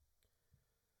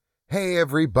Hey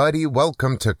everybody,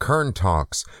 welcome to Kern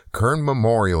Talks, Kern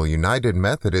Memorial United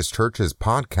Methodist Church's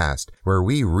podcast, where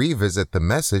we revisit the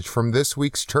message from this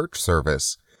week's church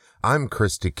service. I'm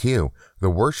Christy Q, the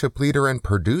worship leader and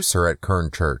producer at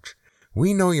Kern Church.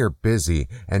 We know you're busy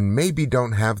and maybe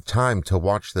don't have time to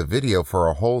watch the video for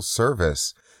a whole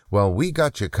service. Well, we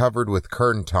got you covered with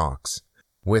Kern Talks.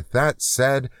 With that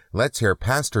said, let's hear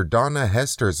Pastor Donna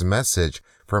Hester's message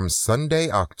from Sunday,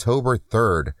 October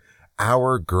 3rd,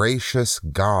 Our Gracious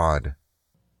God.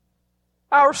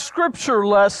 Our scripture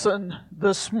lesson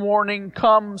this morning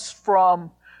comes from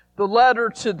the letter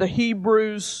to the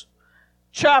Hebrews,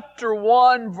 chapter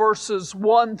 1, verses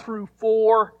 1 through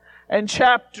 4, and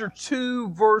chapter 2,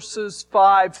 verses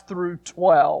 5 through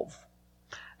 12.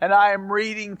 And I am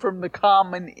reading from the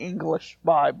Common English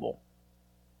Bible.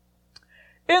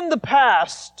 In the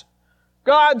past,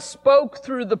 God spoke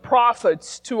through the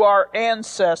prophets to our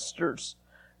ancestors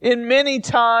in many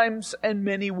times and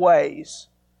many ways.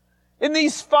 In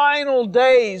these final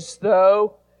days,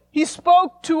 though, He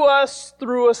spoke to us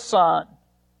through a Son.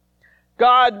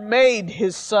 God made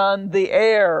His Son the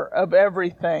heir of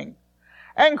everything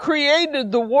and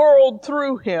created the world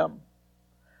through Him.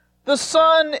 The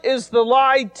Son is the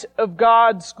light of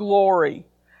God's glory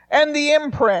and the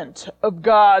imprint of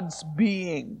God's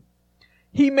being.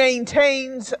 He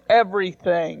maintains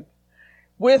everything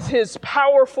with His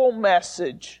powerful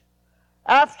message.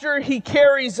 After He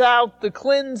carries out the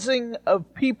cleansing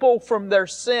of people from their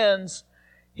sins,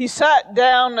 He sat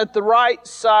down at the right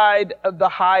side of the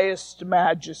highest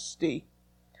majesty.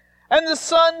 And the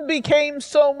Son became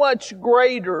so much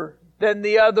greater than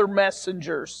the other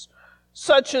messengers,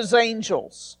 such as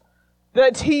angels,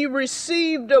 that He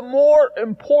received a more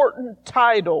important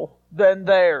title than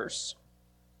theirs.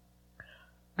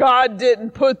 God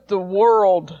didn't put the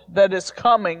world that is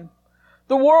coming,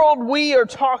 the world we are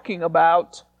talking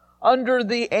about, under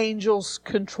the angels'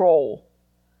 control.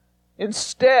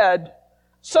 Instead,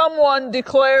 someone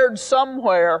declared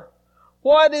somewhere,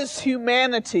 "What is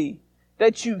humanity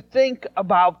that you think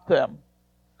about them?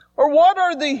 Or what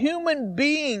are the human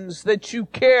beings that you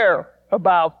care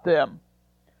about them?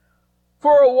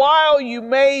 For a while you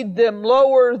made them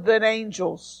lower than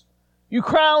angels. You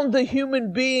crowned the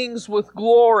human beings with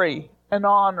glory and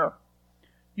honor.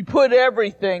 You put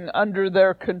everything under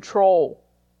their control."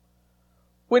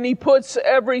 When He puts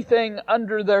everything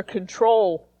under their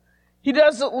control, He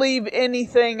doesn't leave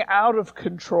anything out of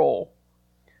control.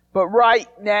 But right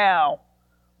now,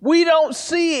 we don't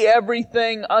see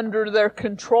everything under their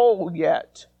control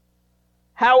yet.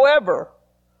 However,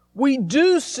 we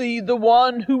do see the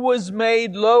one who was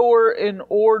made lower in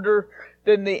order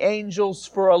than the angels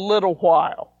for a little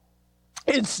while.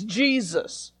 It's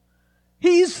Jesus.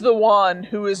 He's the one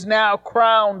who is now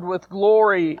crowned with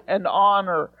glory and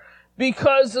honor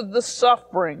because of the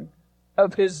suffering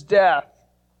of His death.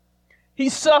 He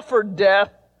suffered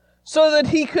death so that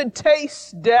He could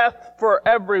taste death for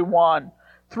everyone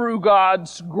through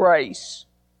God's grace.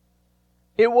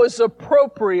 It was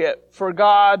appropriate for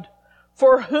God,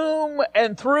 for whom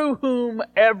and through whom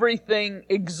everything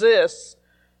exists,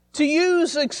 to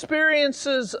use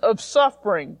experiences of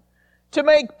suffering to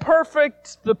make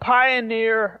perfect the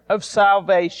pioneer of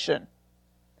salvation.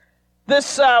 This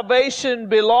salvation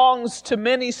belongs to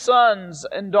many sons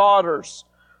and daughters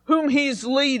whom He's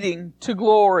leading to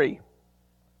glory.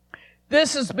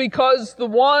 This is because the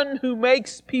one who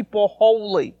makes people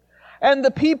holy and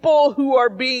the people who are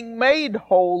being made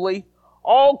holy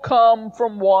all come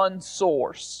from one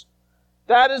source.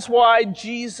 That is why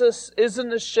Jesus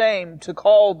isn't ashamed to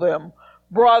call them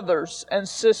brothers and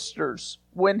sisters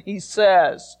when He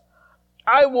says,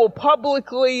 "I will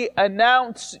publicly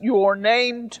announce your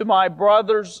name to my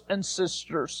brothers and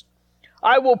sisters.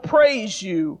 I will praise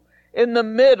you in the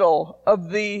middle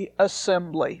of the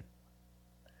assembly."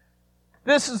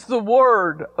 This is the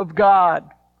word of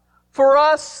God for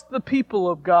us, the people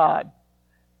of God.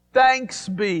 Thanks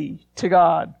be to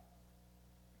God.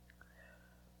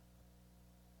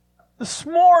 This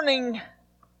morning,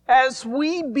 as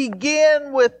we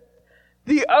begin with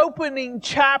the opening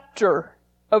chapter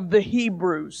of the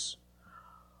Hebrews,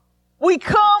 we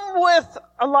come with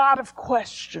a lot of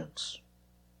questions.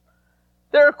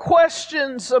 There are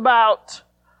questions about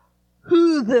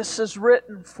who this is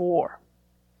written for.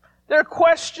 There are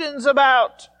questions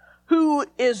about who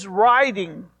is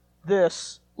writing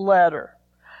this letter.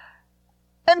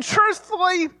 And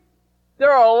truthfully,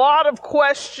 there are a lot of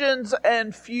questions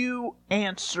and few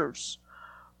answers.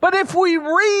 But if we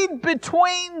read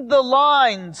between the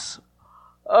lines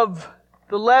of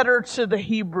the letter to the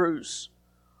Hebrews,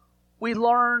 we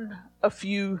learn a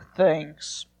few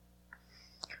things.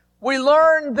 we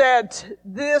learn that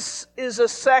this is a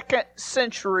second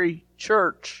century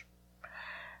church.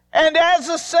 And as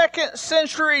a second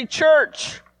century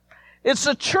church, it's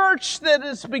a church that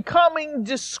is becoming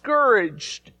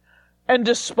discouraged and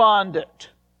despondent.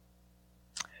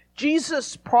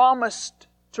 Jesus promised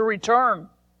to return.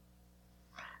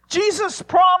 Jesus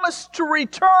promised to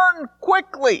return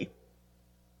quickly.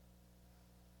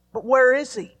 But where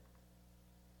is He?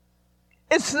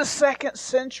 It's the second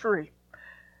century.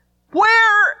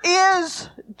 Where is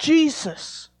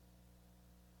Jesus?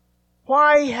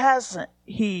 Why hasn't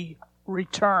He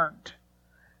returned?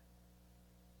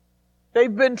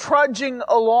 They've been trudging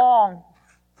along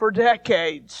for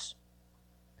decades.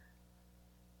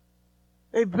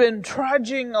 They've been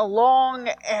trudging along,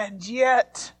 and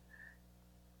yet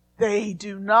they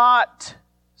do not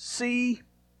see,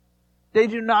 they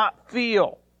do not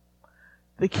feel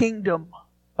the kingdom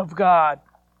of God.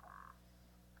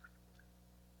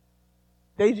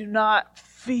 They do not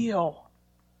feel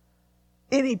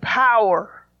any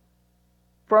power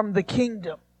from the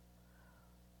kingdom.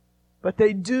 But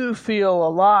they do feel a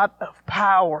lot of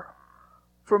power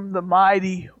from the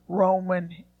mighty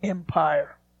Roman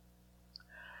Empire.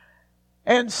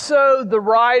 And so the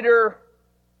writer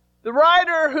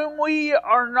whom we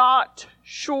are not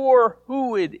sure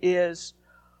who it is,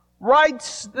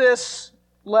 writes this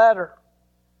letter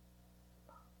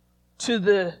to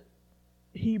the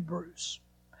Hebrews.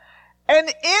 And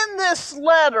in this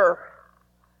letter,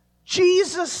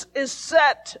 Jesus is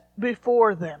set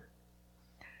before them.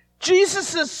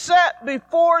 Jesus is set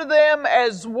before them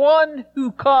as one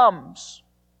who comes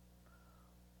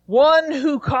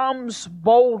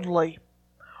boldly,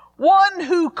 one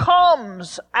who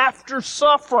comes after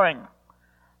suffering,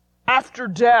 after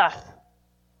death,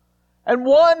 and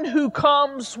one who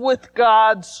comes with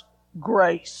God's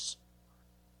grace.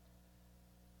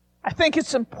 I think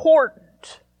it's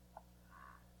important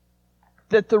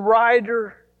that the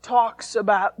writer talks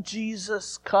about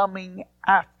Jesus coming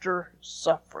after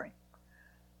suffering.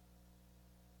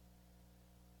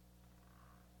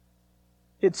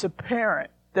 It's apparent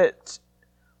that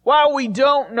while we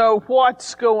don't know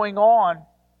what's going on,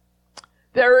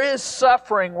 there is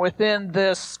suffering within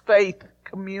this faith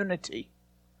community.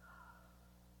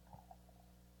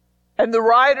 And the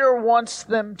writer wants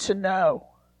them to know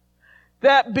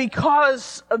that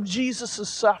because of Jesus'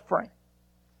 suffering,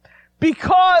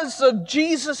 because of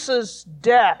Jesus'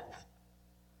 death,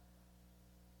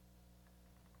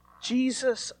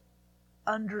 Jesus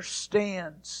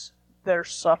understands their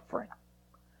suffering.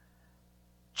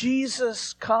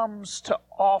 Jesus comes to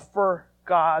offer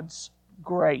God's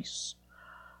grace.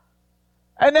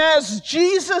 And as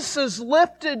Jesus is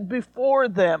lifted before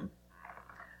them,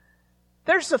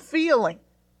 there's a feeling.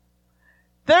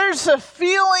 There's a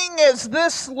feeling as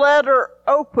this letter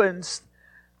opens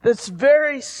that's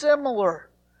very similar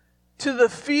to the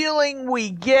feeling we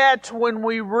get when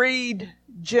we read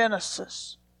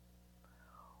Genesis,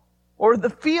 or the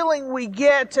feeling we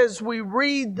get as we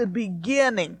read the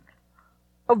beginning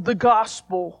of the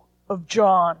Gospel of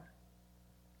John.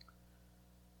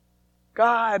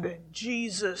 God and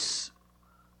Jesus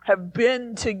have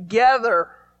been together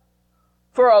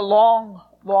for a long,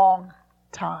 long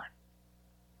time.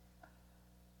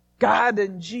 God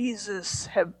and Jesus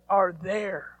are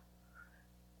there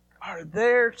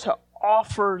to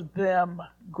offer them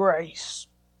grace.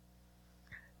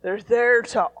 They're there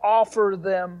to offer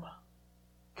them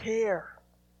care.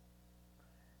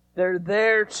 They're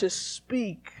there to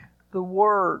speak the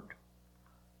word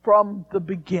from the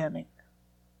beginning.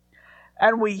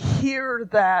 And we hear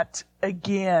that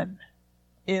again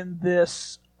in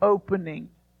this opening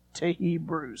to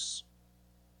Hebrews.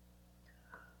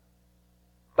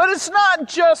 But it's not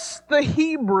just the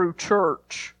Hebrew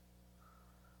church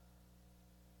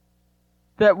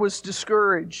that was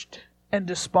discouraged and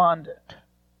despondent.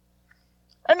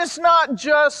 And it's not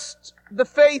just the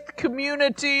faith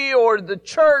community or the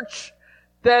church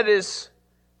that is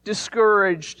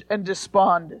discouraged and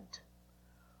despondent.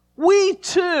 We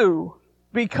too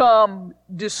become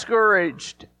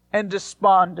discouraged and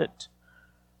despondent.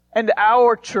 And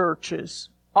our churches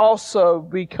also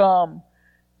become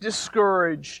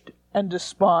discouraged and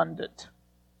despondent.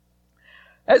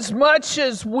 As much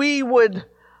as we would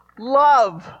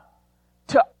love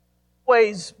to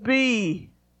always be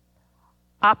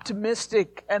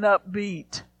optimistic and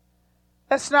upbeat,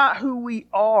 that's not who we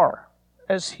are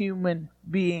as human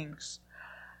beings.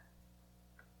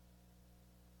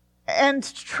 And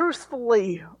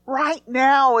truthfully, right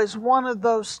now is one of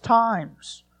those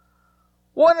times.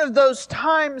 One of those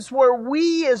times where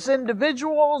we as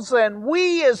individuals and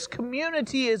we as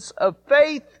communities of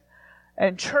faith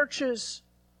And churches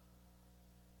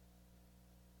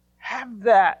have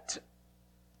that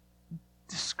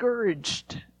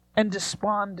discouraged and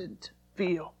despondent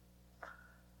feel.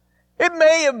 It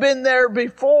may have been there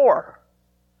before,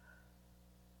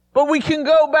 but we can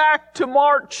go back to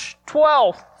March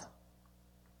 12th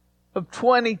of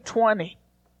 2020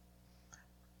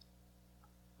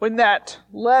 when that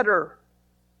letter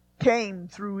came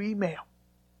through email,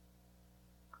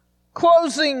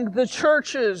 closing the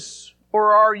churches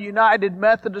or our United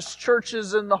Methodist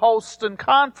churches in the Holston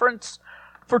Conference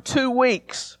for 2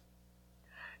 weeks.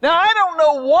 Now, I don't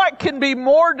know what can be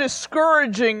more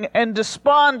discouraging and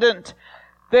despondent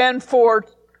than for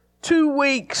 2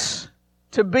 weeks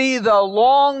to be the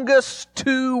longest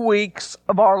 2 weeks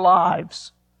of our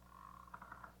lives.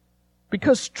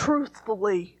 Because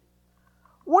truthfully,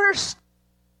 we're still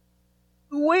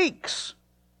 2 weeks.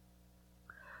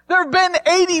 There have been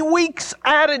 80 weeks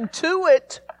added to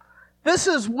it. This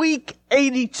is week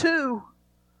 82.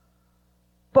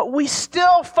 But we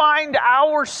still find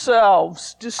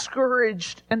ourselves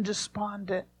discouraged and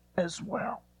despondent as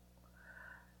well.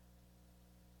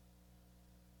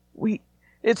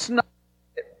 It's not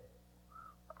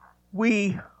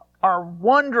we are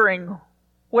wondering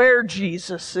where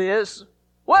Jesus is.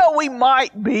 Well, we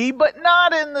might be, but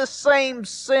not in the same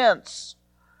sense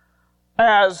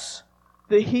as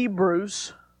the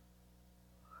Hebrews.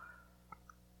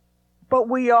 But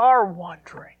we are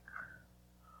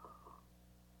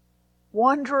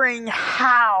wondering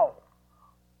how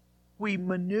we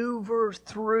maneuver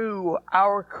through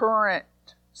our current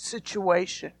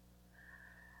situation.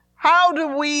 How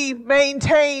do we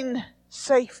maintain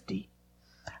safety?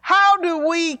 How do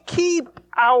we keep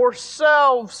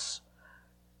ourselves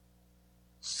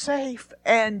safe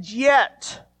and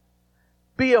yet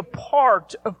be a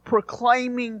part of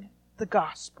proclaiming the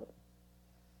gospel?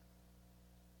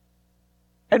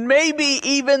 And maybe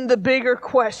even the bigger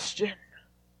question,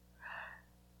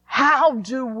 how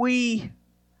do we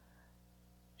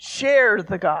share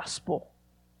the gospel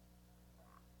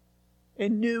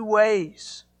in new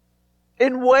ways?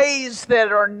 In ways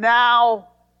that are now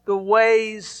the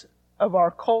ways of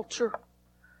our culture,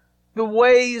 the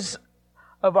ways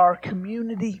of our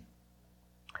community.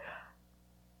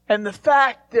 And the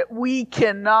fact that we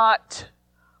cannot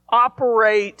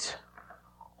operate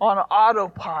on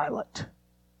autopilot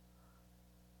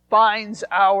finds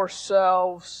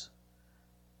ourselves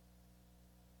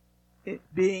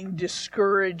being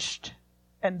discouraged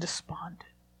and despondent.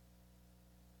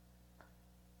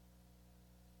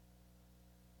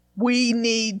 We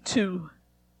need to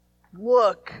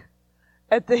look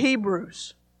at the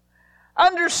Hebrews.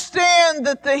 Understand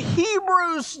that the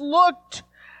Hebrews looked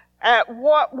at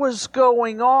what was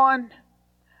going on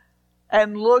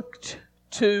and looked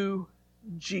to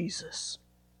Jesus.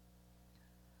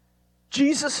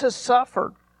 Jesus has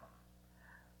suffered.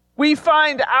 We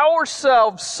find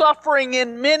ourselves suffering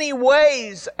in many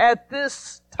ways at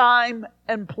this time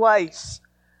and place.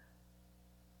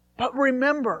 But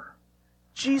remember,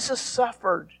 Jesus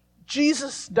suffered.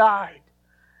 Jesus died.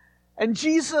 And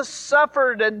Jesus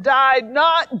suffered and died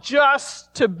not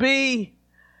just to be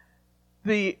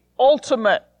the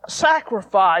ultimate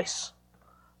sacrifice,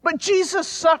 but Jesus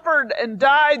suffered and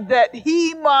died that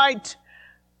He might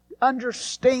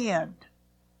understand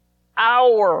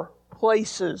our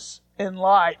places in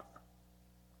life.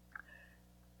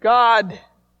 God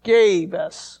gave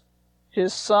us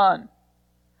His Son.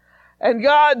 And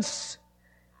God's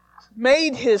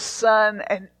made His Son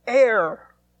an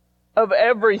heir of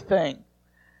everything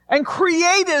and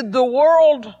created the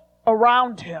world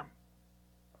around Him.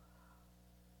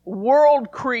 A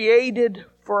world created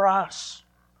for us.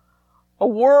 A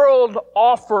world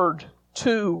offered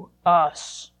to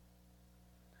us.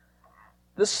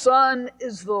 The Son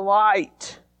is the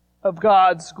light of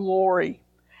God's glory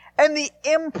and the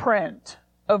imprint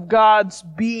of God's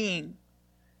being.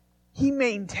 He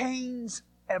maintains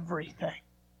everything.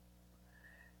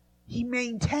 He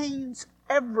maintains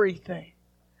everything.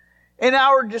 In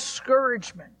our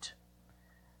discouragement,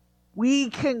 we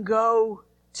can go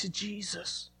to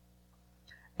Jesus.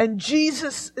 And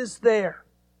Jesus is there.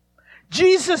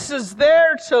 Jesus is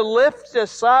there to lift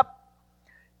us up.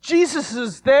 Jesus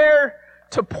is there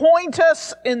to point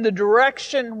us in the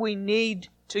direction we need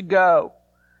to go.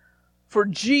 For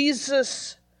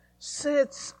Jesus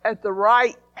sits at the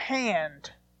right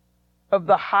hand of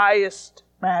the highest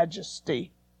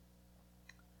majesty.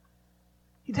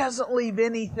 He doesn't leave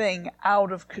anything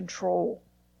out of control.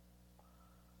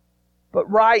 But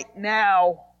right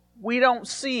now, we don't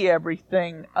see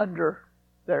everything under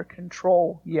their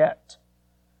control yet.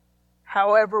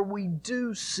 However, we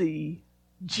do see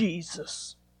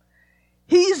Jesus.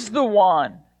 He's the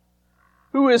one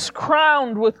who is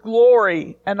crowned with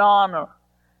glory and honor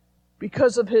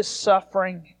because of his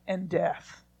suffering and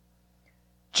death.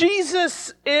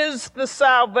 Jesus is the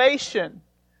salvation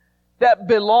that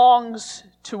belongs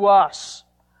to us.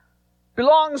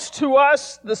 Belongs to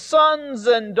us, the sons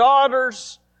and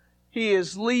daughters he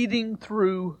is leading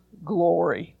through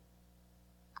glory.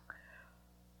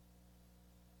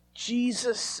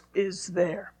 Jesus is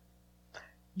there.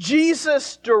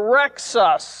 Jesus directs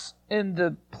us in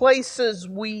the places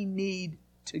we need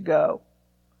to go.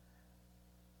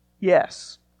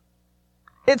 Yes,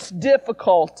 it's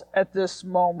difficult at this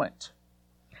moment.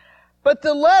 But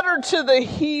the letter to the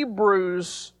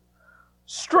Hebrews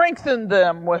strengthened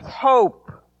them with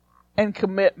hope and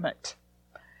commitment.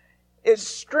 It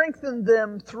strengthened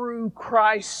them through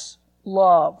Christ's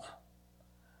love.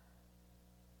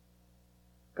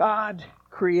 God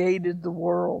created the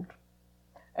world,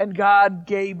 and God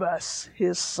gave us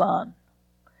His Son.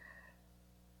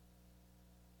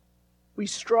 We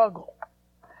struggle.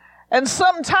 And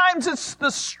sometimes it's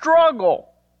the struggle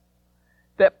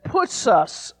that puts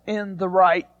us in the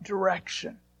right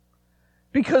direction.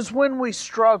 Because when we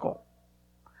struggle,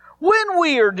 when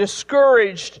we are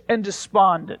discouraged and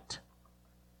despondent,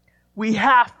 we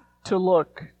have to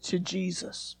look to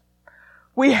Jesus.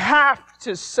 We have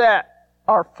to set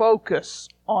our focus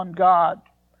on God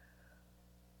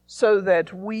so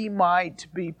that we might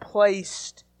be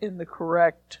placed in the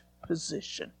correct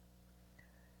position.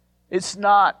 It's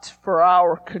not for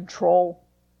our control.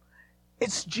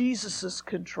 It's Jesus'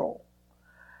 control.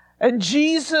 And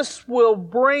Jesus will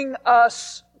bring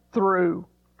us through.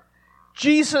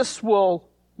 Jesus will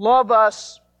love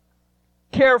us,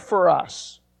 care for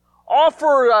us,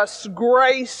 offer us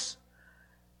grace,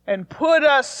 and put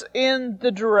us in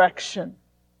the direction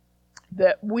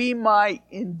that we might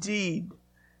indeed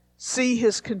see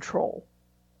His control,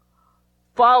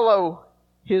 follow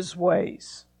His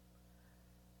ways,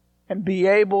 and be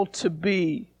able to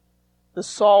be the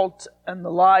salt and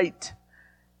the light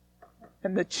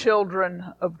and the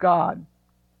children of God,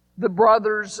 the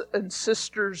brothers and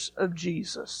sisters of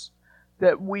Jesus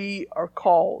that we are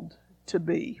called to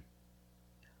be.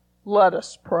 Let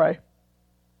us pray.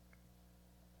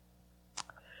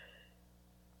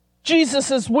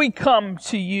 Jesus, as we come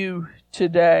to you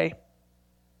today,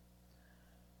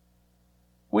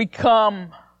 we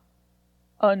come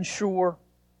unsure.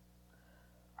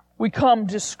 We come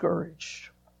discouraged.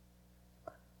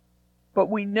 But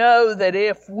we know that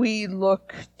if we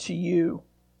look to you,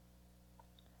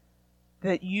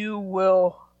 that you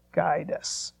will guide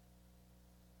us.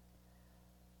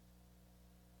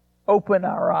 Open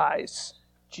our eyes,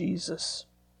 Jesus.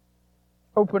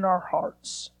 Open our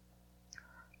hearts,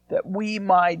 that we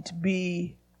might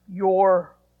be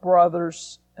your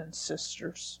brothers and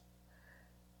sisters,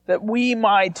 that we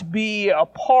might be a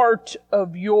part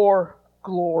of your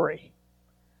glory.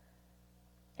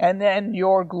 And then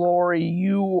your glory,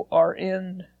 you are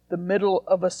in the middle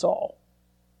of us all.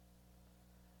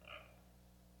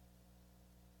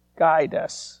 Guide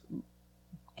us,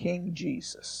 King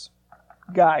Jesus.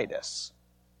 Guide us.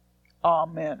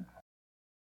 Amen.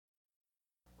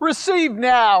 Receive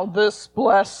now this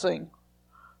blessing.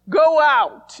 Go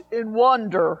out in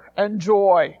wonder and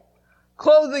joy,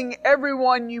 clothing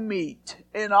everyone you meet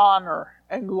in honor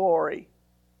and glory.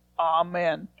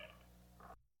 Amen.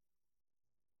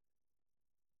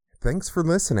 Thanks for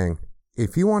listening.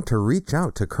 If you want to reach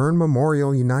out to Kern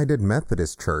Memorial United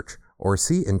Methodist Church or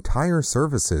see entire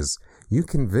services, you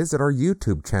can visit our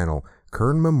YouTube channel,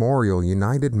 Kern Memorial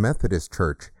United Methodist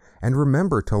Church, and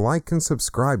remember to like and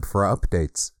subscribe for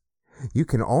updates. You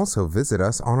can also visit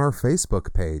us on our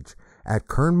Facebook page at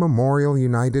Kern Memorial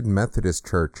United Methodist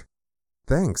Church.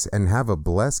 Thanks and have a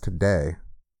blessed day.